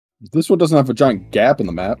This one doesn't have a giant gap in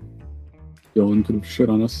the map. Dylan could have shit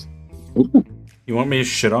on us. Ooh. You want me to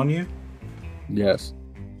shit on you? Yes.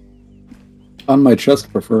 On my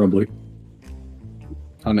chest, preferably.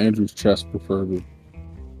 On Andrew's chest, preferably.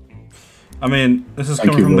 I mean, this is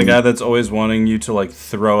coming from the guy that's always wanting you to, like,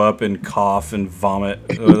 throw up and cough and vomit.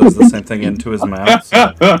 Or that's the same thing into his mouth.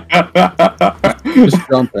 So. Just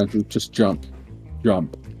jump, Andrew. Just jump.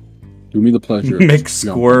 Jump. Do me the pleasure. Make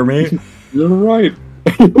squirmy. You're right.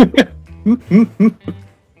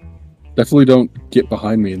 Definitely don't get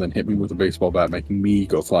behind me and then hit me with a baseball bat, making me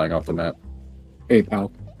go flying off the map. Hey,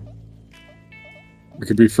 pal. We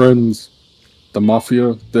could be friends. The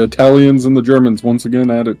Mafia, the Italians and the Germans once again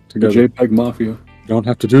at it together. The JPEG Mafia. You don't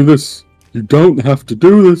have to do this. You don't have to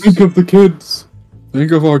do this. Think of the kids.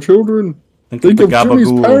 Think of our children. Think of Jimmy's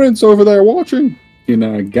gabagool. parents over there watching. In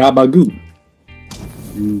a gabagoo.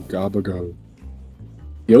 You gabago.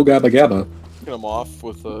 Yo gabba gabba. Get him off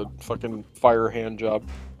with a fucking fire hand job.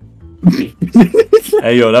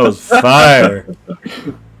 Hey, yo, that was fire.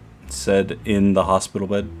 Said in the hospital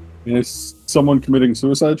bed. Is someone committing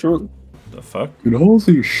suicide shortly? The fuck? Can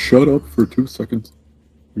Halsey shut up for 2 seconds?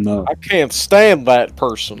 No. I can't stand that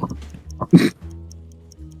person.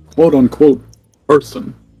 Quote unquote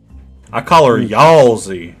person. I call her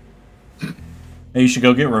Yalsey. Hey, you should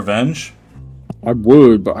go get revenge. I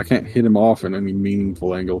would, but I can't hit him off in any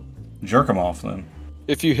meaningful angle. Jerk him off then.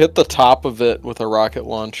 If you hit the top of it with a rocket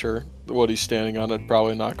launcher, what he's standing on, it'd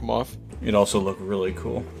probably knock him off. It'd also look really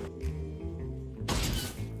cool.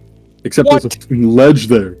 Except What? there's a ledge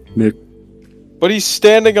there, Nick. But he's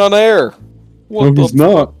standing on air. What No, the he's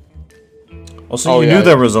not. Also, Oh, you yeah. knew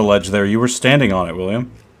there was a ledge there. You were standing on it,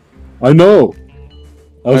 William. I know.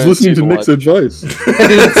 I was didn't listening see to the Nick's ledge. advice. I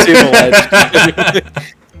didn't see the ledge.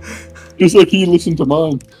 Just like he listened to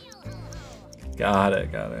mine. Got it,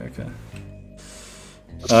 okay.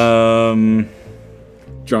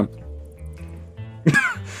 Jump.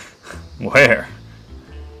 Where?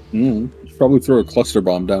 You should probably throw a cluster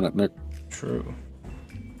bomb down at Nick. True.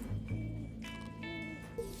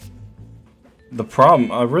 The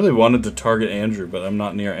problem, I really wanted to target Andrew, but I'm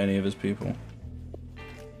not near any of his people.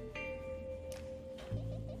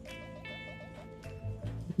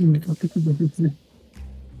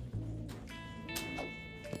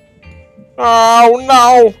 Oh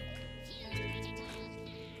no!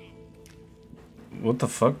 What the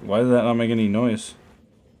fuck? Why did that not make any noise?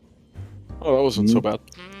 Oh, that wasn't so bad.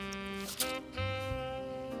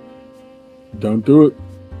 Don't do it.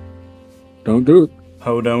 Don't do it.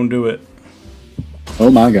 Ho, don't do it. Oh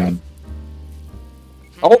my god.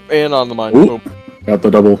 Oh, and on the mine. Ooh. Boom. Got the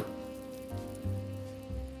double.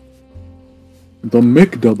 The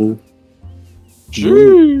Mick double.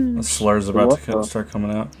 Jeez. The slur's about What to the- start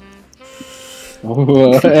coming out.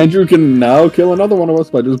 Andrew can now kill another one of us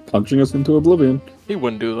by just punching us into oblivion. He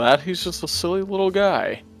wouldn't do that. He's just a silly little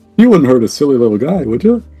guy. You wouldn't hurt a silly little guy, would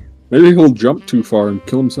you? Maybe he'll jump too far and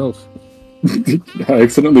kill himself. I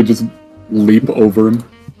accidentally just leap over him.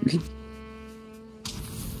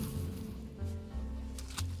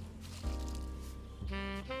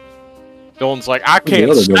 Dylan's like, I the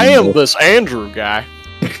can't other Dylan stand go? this Andrew guy.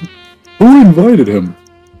 Who invited him?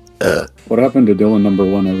 What happened to Dylan number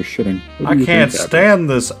 1? I was shitting. What do I you can't think happened? stand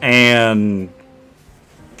this, and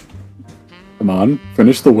Come on,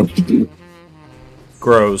 finish the word.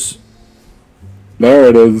 grows. There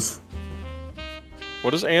it is.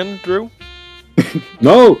 What is Andrew?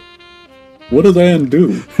 No! What does Ann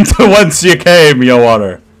do? Once you came, you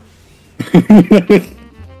water.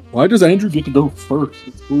 Why does Andrew get to go first?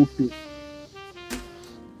 It's bullshit.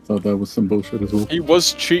 Thought that was some bullshit as well. He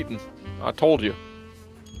was cheating. I told you.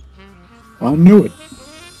 I knew it.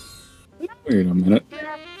 Wait a minute.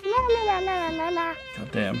 God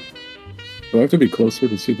damn. Do I have to be closer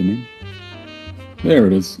to see the name? There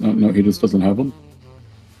it is. No, he just doesn't have them.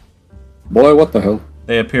 Boy, what the hell?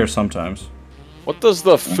 They appear sometimes. What does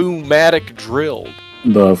the fumatic drill?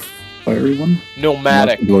 The fiery one?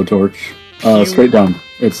 Pneumatic. Not the blowtorch. Pew. Straight down.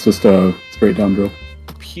 It's just a straight down drill.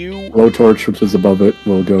 Pew. Blowtorch, which is above it,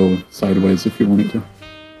 will go sideways if you want it to.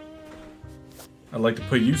 I'd like to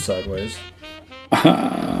put you sideways.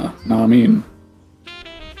 No, I mean,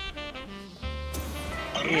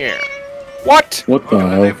 Yeah. What? what the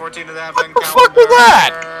hell? What the fuck was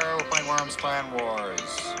that? We're playing Worms Clan Wars.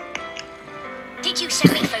 Did you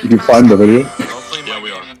send me food? Did you find the video? Yeah,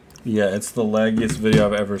 we are. Yeah, it's the laggiest video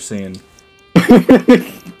I've ever seen.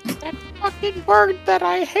 That fucking bird that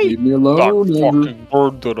I hate. Leave me alone, That Andrew. fucking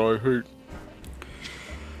bird that I hate.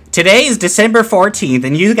 Today is December 14th,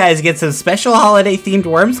 and you guys get some special holiday-themed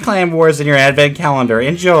Worms Clan Wars in your advent calendar.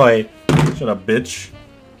 Enjoy. Shut up, bitch.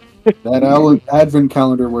 That advent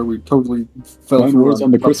calendar where we totally fell Mine through was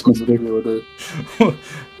on the Christmas stick.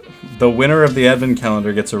 The winner of the advent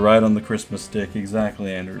calendar gets a ride on the Christmas stick.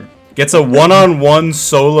 Exactly, Andrew. Gets a one-on-one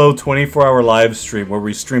solo 24-hour live stream where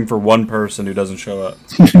we stream for one person who doesn't show up.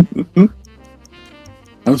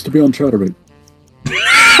 Has to be on Chatterbait.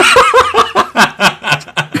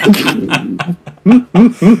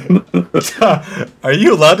 Are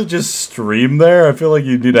you allowed to just stream there? I feel like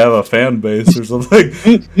you need to have a fan base or something.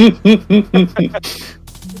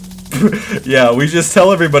 Yeah, we just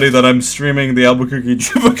tell everybody that I'm streaming the Albuquerque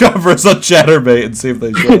Chupacabras on Chatterbait and see if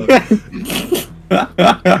they show up.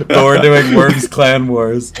 But we're doing Worms Clan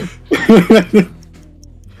Wars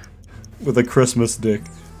with a Christmas dick.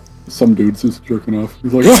 Some dude's just jerking off.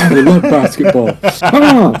 He's like, oh, I love basketball.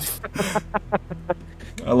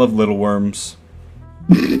 I love little worms.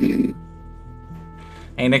 Hey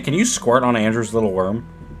Nick, can you squirt on Andrew's little worm?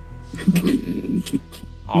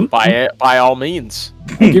 By all means.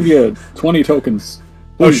 I'll give you 20 tokens.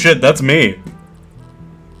 Oh shit, that's me.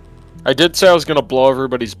 I did say I was gonna blow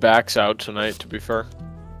everybody's backs out tonight, to be fair.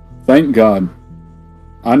 Thank God.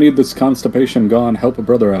 I need this constipation gone. Help a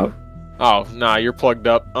brother out. Oh, nah, you're plugged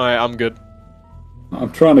up. I'm good.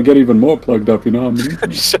 I'm trying to get even more plugged up, you know what I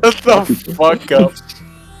mean? Shut the fuck up.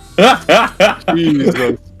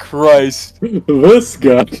 Jesus Christ. This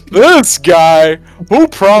guy. This guy! Who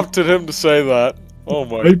prompted him to say that? Oh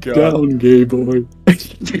my Pipe god. down, gay boy.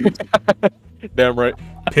 Damn right.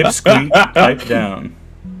 Pipsqueak, pipe down.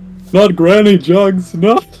 Not Granny Jugs,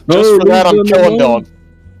 not. Just for that, I'm killing Dylan.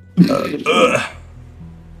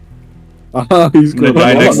 He's The going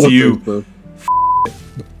guy next to you.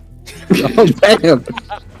 Oh, damn.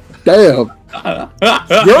 Damn.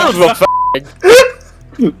 You're the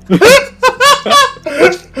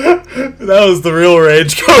That was the real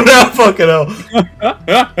rage going out, fucking hell.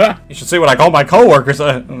 You should see what I call my coworkers.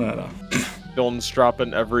 No. Dylan's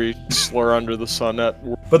dropping every slur under the sun at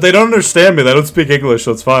work. But they don't understand me. They don't speak English,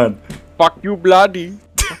 so it's fine. Fuck you, bloody.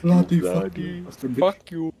 Bloody Bloody.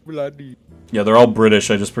 Fuck you, bloody. Yeah, they're all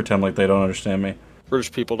British. I just pretend like they don't understand me.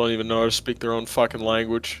 British people don't even know how to speak their own fucking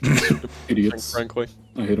language. Idiots. Frankly.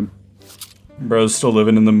 I hate him. Bro's still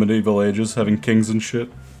living in the medieval ages, having kings and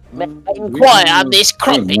shit. Inquire on this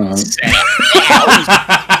crumpets.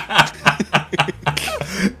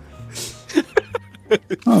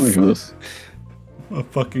 Oh, look at this. A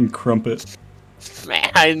fucking crumpet. May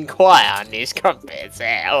I inquire on these crumpets?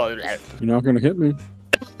 You're not gonna hit me.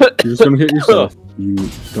 You're just gonna hit yourself. You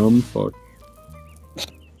dumb fuck.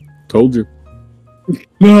 Told you.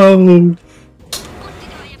 No! What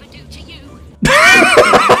did I ever do to you?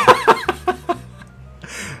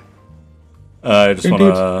 I just want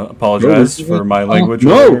to apologize for my language.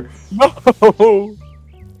 No! earlier. No!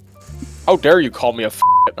 How dare you call me a f***?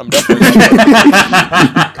 I'm definitely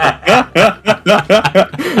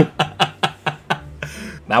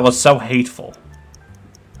That was so hateful.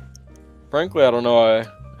 Frankly, I don't know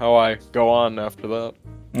how I go on after that.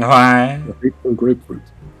 Hi. The hateful grapefruit.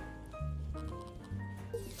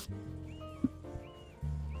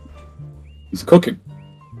 He's cooking.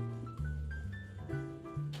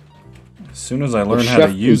 As soon as I learn how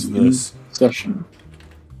to use this, Session.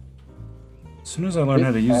 as soon as I learn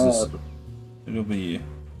how to use this, it'll be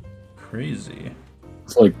crazy.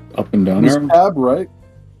 It's like up and down This arrow. tab, right?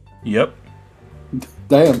 Yep.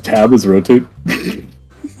 Damn. Tab is rotate.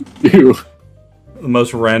 Ew. The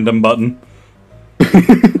most random button.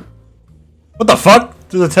 What the fuck?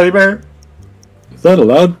 There's a teddy bear? Is that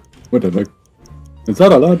allowed? What the fuck? Is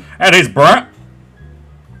that allowed? And he's brat.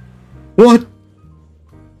 What?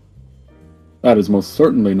 That is most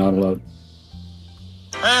certainly not allowed.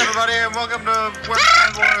 Hey everybody, and welcome to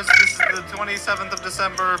Wippy Wars. This is the 27th of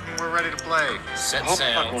December, and we're ready to play. Set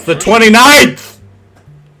sail. It's the 29th!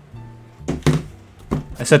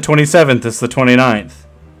 I said 27th, it's the 29th.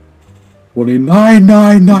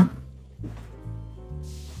 2999.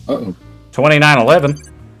 Uh-oh. 2911.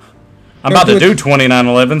 I'm about to do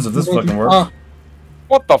 2911s if this fucking works.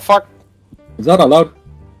 What the fuck? Is that allowed?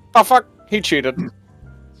 The fuck? He cheated.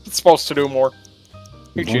 It's supposed to do more.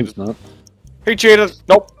 He No, cheated. it's not. He cheated.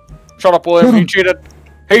 Nope. Shut up, William. He cheated.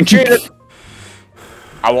 He cheated.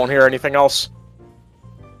 I won't hear anything else.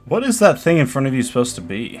 What is that thing in front of you supposed to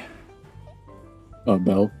be? A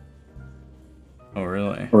bell. Oh,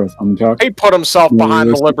 really? Or a thumbtack. He put himself behind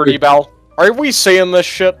the Liberty Bell. Are we seeing this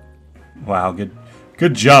shit? Wow, good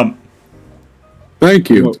jump. Thank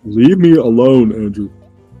you. No, leave me alone, Andrew.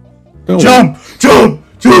 Don't Jump! Jump!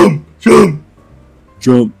 Jump! Jump!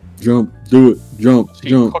 Jump, jump, do it. Jump, See,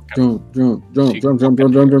 jump, cooking. jump, jump, jump, See, jump, jump,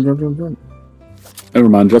 jump, jump, jump, jump, jump, jump. Never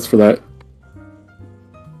mind, just for that.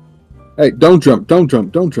 Hey, don't jump, don't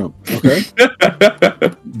jump, don't jump. Okay.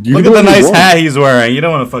 Look at the nice hat he's wearing. You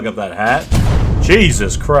don't want to fuck up that hat.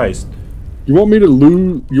 Jesus Christ. You want me to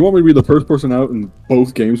lose? You want me to be the first person out in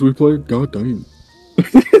both games we played? God damn.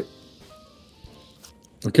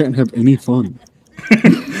 I can't have any fun.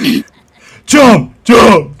 Jump!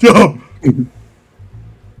 Jump! Jump!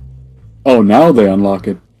 Oh, now they unlock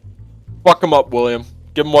it. Fuck him up, William.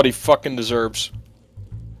 Give him what he fucking deserves.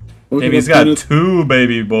 Maybe he's got 2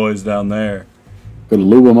 baby boys down there. Gonna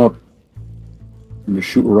lube him up. I'm gonna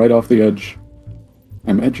shoot right off the edge.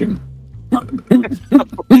 I'm edging.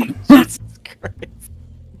 Jesus Christ.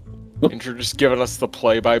 Andrew just giving us the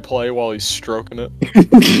play-by-play while he's stroking it.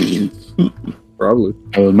 Probably.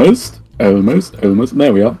 Almost. Almost. Almost.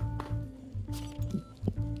 There we are.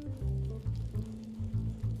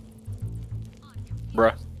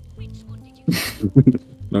 Bruh.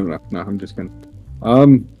 No, I'm just kidding.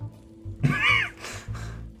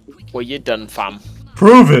 Well, you done, fam.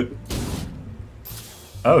 Prove it!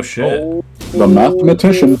 Oh shit. Oh. The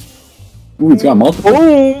mathematician. Ooh, he's got multiple.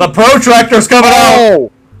 Boom! The protractor's coming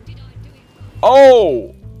out!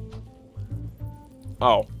 Oh!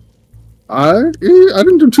 Oh. I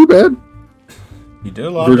didn't do too bad. You did a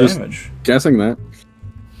lot We're of just damage. guessing that.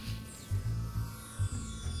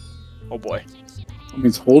 Oh boy.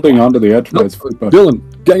 He's holding onto the edge by his foot.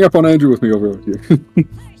 Dylan, gang up on Andrew with me over here.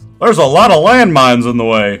 There's a lot of landmines in the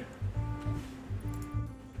way.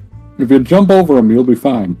 If you jump over him, you'll be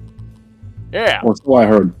fine. Yeah. Or so I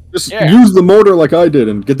heard. Just Yeah. use the mortar like I did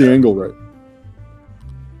and get the angle right.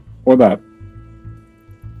 Or that.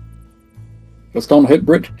 Just don't hit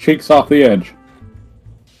Brickcheeks off the edge.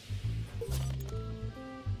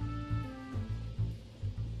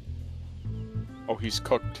 Oh, he's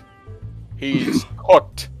cooked. He's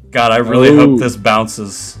cooked. God, I really Oh. hope this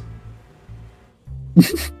bounces.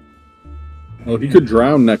 Well, he could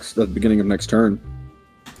drown at the beginning of next turn.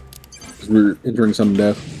 Because we're entering sudden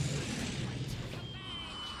death.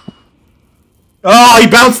 Oh, he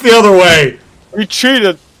bounced the other way! He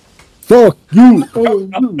cheated. Fuck you! Oh,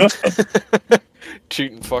 you.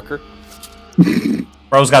 Cheating fucker.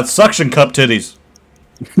 Bro's got suction cup titties.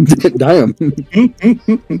 Damn.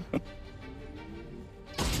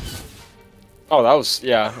 Oh, that was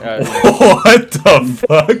yeah. What the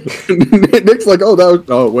fuck? Nick's like, oh, that was.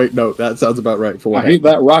 Oh, wait, no, that sounds about right for I what hate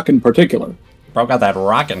that rock in particular. Bro got that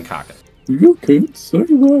rockin' cocket. You can't say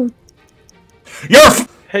that. You're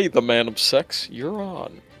Hey, the man of sex, you're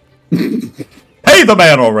on. pay the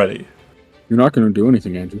man already. You're not going to do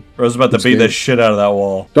anything, Andrew. Bro's about to beat the shit out of that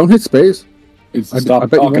wall. Don't hit space. It's I stop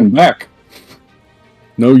bet you talking won't. back.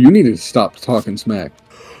 No, you need to stop talking smack.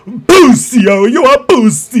 Boostio, you are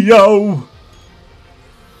Boostio!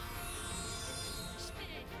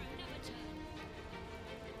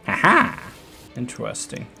 Haha!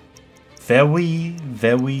 Interesting. Very,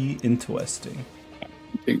 very interesting.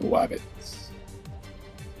 Big rabbits.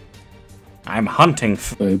 I'm hunting.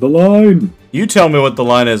 Say the line. You tell me what the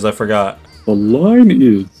line is, I forgot. The line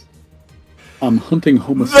is... I'm hunting The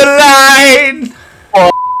homosexuals. line!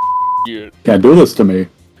 You Can't do this to me.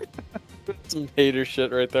 some hater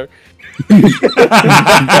shit right there.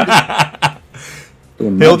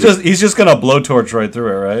 He's just gonna blowtorch right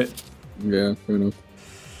through it, right? Yeah, fair enough.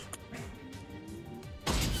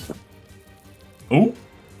 Ooh.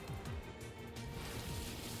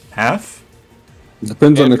 Half?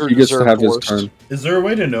 Depends on if Andrew he gets to deserved have his worse. turn. Is there a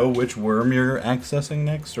way to know which worm you're accessing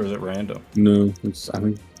next, or is it random? No, it's, I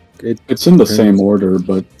think It's in the same order,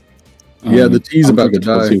 but... Yeah, the T's I don't about think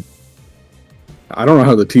to it tells die. you. I don't know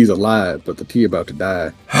how the T's alive, but the T about to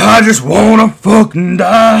die. I just wanna fucking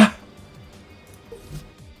die!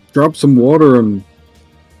 Drop some water on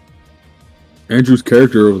Andrew's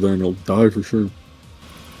character over there and he'll die for sure.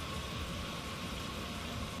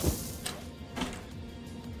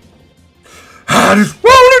 I just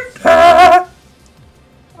wanna die!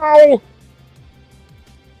 Ow!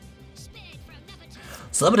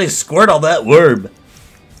 Somebody squirt on that worm.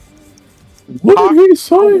 What did he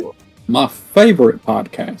say? My favorite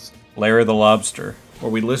podcast. Larry the Lobster,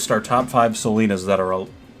 where we list our top 5 Selenas that are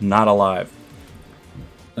not alive.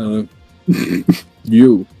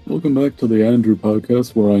 You. Welcome back to the Andrew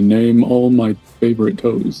podcast, where I name all my favorite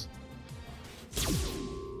toes.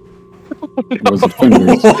 Was it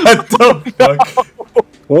fingers? What the fuck?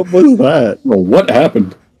 What was that? Well, what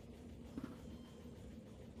happened?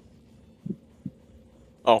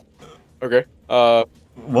 Oh. Okay.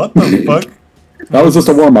 What the fuck? That was just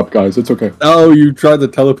a warm-up, guys. It's okay. Oh, you tried the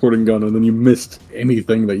teleporting gun and then you missed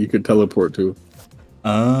anything that you could teleport to.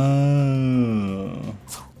 Oh.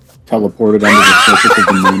 Teleported under the surface of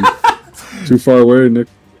the moon. Too far away, Nick.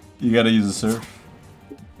 You gotta use a surf.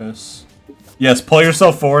 Yes. Yes, pull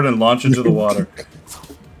yourself forward and launch into the water.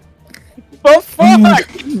 The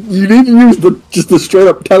fuck? You didn't use just the straight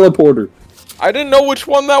up teleporter. I didn't know which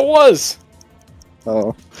one that was.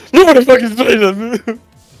 Oh. Nobody fucking say that.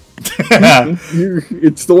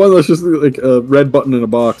 It's the one that's just like a red button in a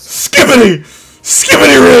box. Skippity!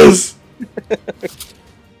 Skippity Riz!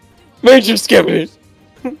 Major skippity.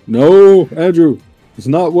 No, Andrew. It's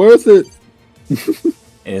not worth it.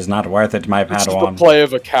 It is not worth it, my It's just the Padawan. play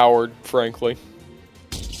of a coward, frankly.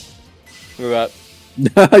 Look at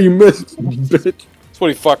that. You missed, bitch. That's what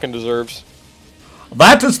he fucking deserves.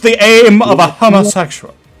 That is the aim of a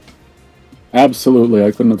homosexual. Absolutely,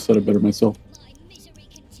 I couldn't have said it better myself.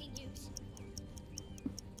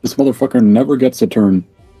 This motherfucker never gets a turn.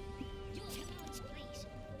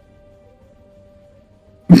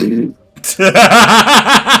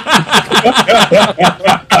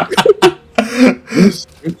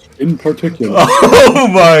 In particular. Oh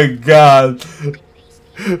my god.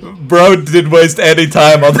 Bro didn't waste any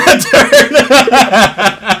time on that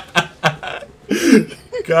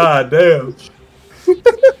turn. God damn.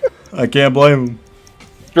 I can't blame him.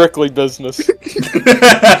 Strictly business.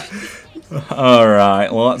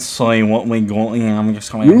 Alright, let's see what we got. I'm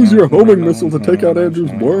just gonna Use your homing missile to take out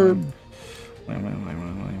Andrew's worm.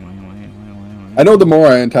 I know the more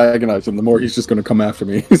I antagonize him, the more he's just going to come after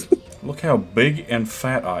me. Look how big and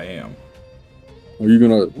fat I am. Are you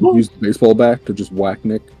going to use the baseball bat to just whack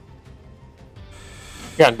Nick? You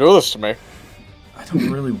can't do this to me. I don't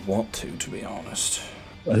really want to be honest.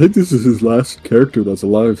 I think this is his last character that's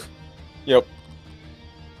alive. Yep.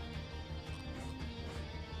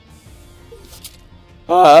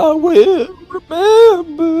 I will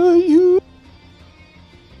remember you.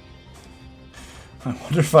 I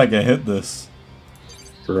wonder if I can hit this.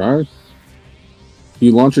 Right?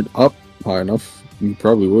 You launch it up high enough, you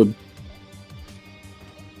probably would.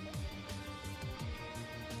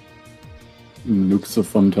 Nukes of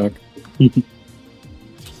Thumbtack.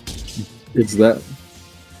 It's that.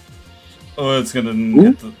 Oh, it's gonna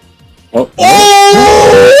hit the... Oh!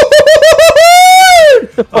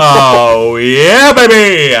 Oh yeah,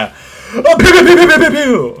 baby! Oh, pew, pew, pew, pew, pew,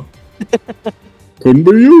 pew. Couldn't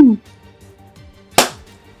be you.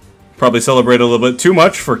 Probably celebrate a little bit too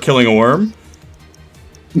much for killing a worm.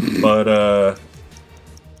 But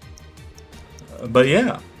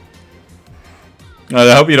yeah.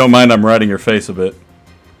 I hope you don't mind I'm riding your face a bit.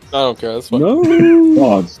 I don't care, that's fine. No.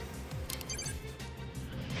 Gods.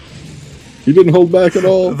 He didn't hold back at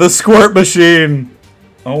all. The squirt machine!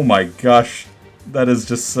 Oh my gosh. That is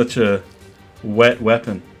just such a wet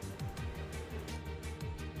weapon.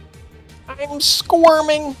 I'm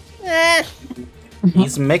squirming.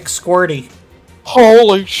 He's McSquirty.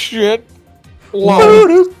 Holy shit.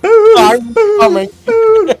 Lord. I'm coming.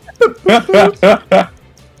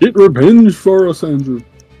 Get revenge for us, Andrew.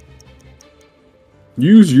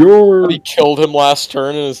 Use your... He killed him last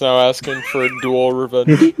turn and is now asking for a dual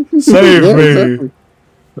revenge. Save Yeah, me! exactly.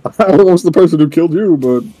 I was the person who killed you,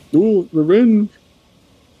 but dual revenge.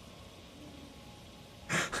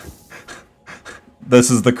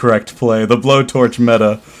 This is the correct play. The blowtorch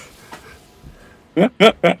meta.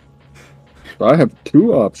 I have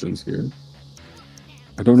two options here.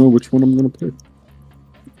 I don't know which one I'm going to pick.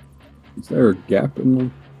 Is there a gap in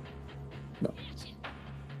them? No.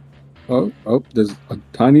 Oh, there's a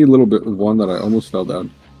tiny little bit of one that I almost fell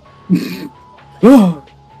down.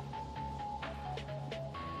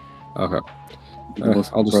 Okay.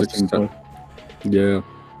 I'll just accept. Yeah.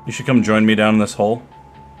 You should come join me down this hole.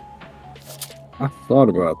 I thought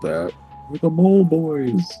about that. We're the mole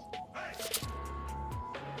boys.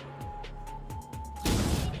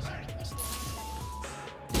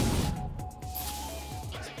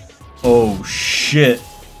 Oh shit.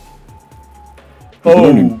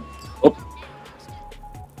 Oh.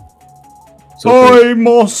 Oi,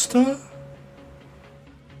 monster.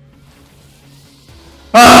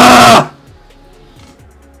 Ah!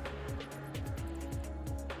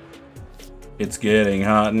 It's getting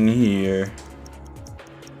hot in here.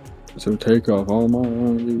 So take off all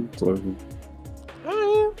my clothes.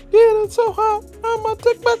 I'm getting so hot, I'ma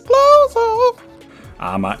take my clothes off.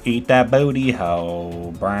 I'ma eat that booty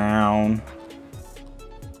hole, Brown.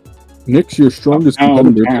 Nick's your strongest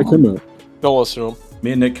competitor. Pick him up. Don't listen to him.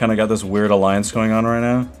 Me and Nick kind of got this weird alliance going on right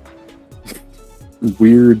now.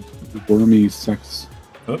 Weird, wormy sex.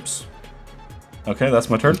 Oops. Okay, that's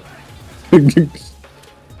my turn.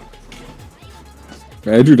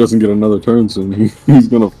 Andrew doesn't get another turn soon. He's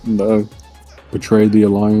gonna betray the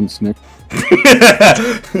alliance, Nick.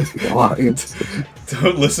 Alliance.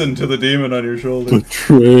 Don't listen to the demon on your shoulder.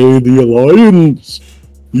 Betray the alliance.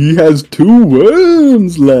 He has 2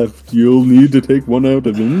 worms left. You'll need to take one out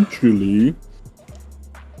eventually.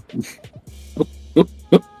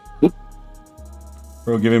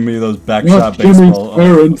 Bro, giving me those backshot Jimmy's baseball.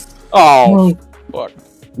 parents. Oh, fuck.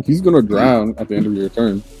 He's gonna drown at the end of your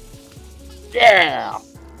turn. Yeah.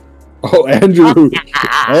 Oh, Andrew!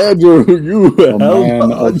 Andrew, you A held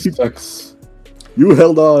man on. of sex. You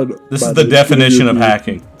held on. This by is the skin definition your of teeth.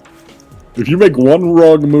 hacking. If you make one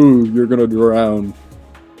wrong move, you're gonna drown.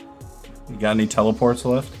 You got any teleports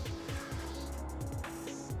left?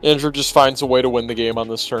 Andrew just finds a way to win the game on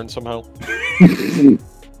this turn somehow. You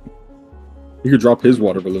could drop his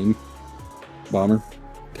water balloon. Bomber.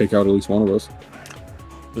 Take out at least one of us.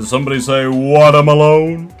 Did somebody say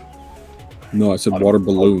watermelon? No, I said water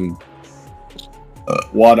balloon.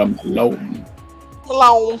 Watermelon.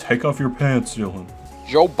 Malone. Take off your pants, Dylan.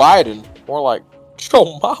 Joe Biden. More like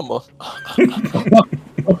Joe Mama.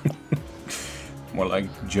 More like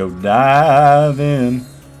Joe diving.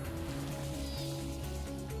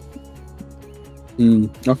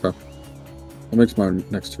 Okay. That makes my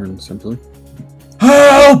next turn simply.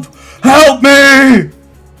 Help! Help me!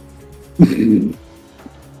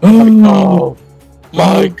 Oh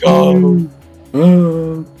my god.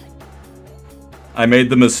 I made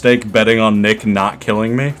the mistake betting on Nick not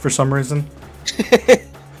killing me for some reason.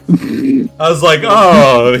 I was like,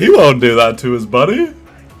 oh, he won't do that to his buddy.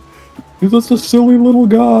 He's just a silly little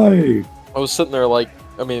guy. I was sitting there like,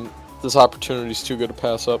 I mean, this opportunity's too good to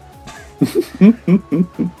pass up.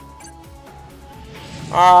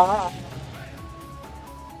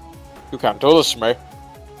 You can't do this to me.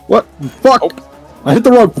 What? Fuck! Oh. I hit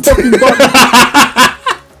the wrong fucking button!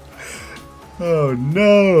 Oh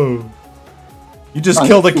no. You just I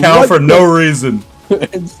killed a cow like for no reason.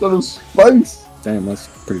 Instead of spice! Damn, that's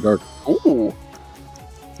pretty dark. Ooh.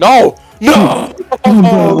 No! No!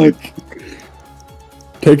 Like,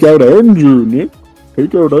 Take out Andrew, Nick.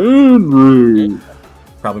 Take out Andrew.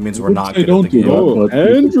 Probably means we're not They good at the don't do game. that. Oh, but-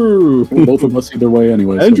 Andrew! both of us either way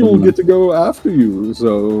anyway. so Andrew will doesn't get to go after you,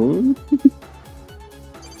 so...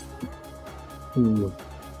 matter.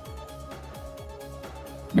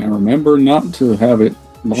 And remember not to have it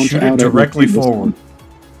launch Shoot out it at directly you. forward.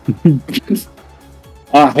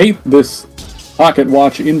 I hate this pocket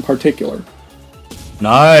watch in particular.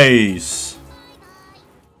 Nice.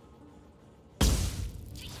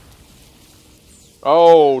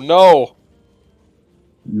 Oh no!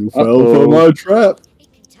 You fell for my trap.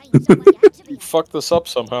 You fucked this up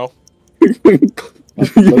somehow.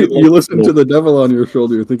 You listened to the devil on your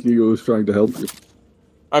shoulder thinking he was trying to help you.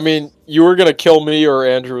 I mean, you were gonna kill me or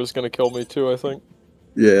Andrew was gonna kill me too, I think.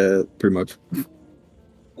 Yeah, pretty much.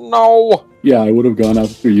 No! Yeah, I would have gone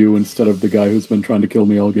after you instead of the guy who's been trying to kill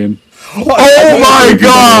me all game. Oh my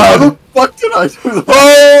god! Fuck did I do that?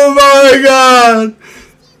 Oh my god!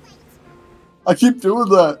 I keep doing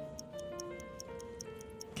that.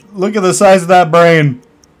 Look at the size of that brain.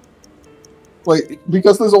 Wait,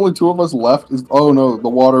 because there's only 2 of us left, oh no, the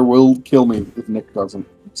water will kill me if Nick doesn't.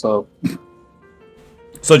 So...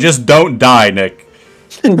 So just don't die, Nick.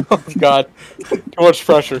 Oh god. Too much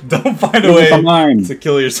pressure. Don't find a way Come on. to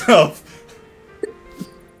kill yourself.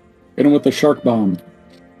 Hit him with the shark bomb.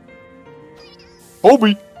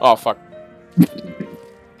 Obi! Oh fuck.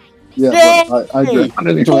 Yeah, but I did.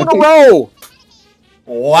 2 in a row!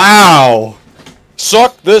 Wow.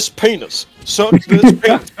 Suck this penis. Suck this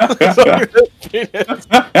penis. Suck this penis.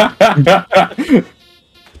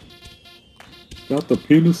 Got the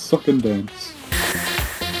penis sucking dance.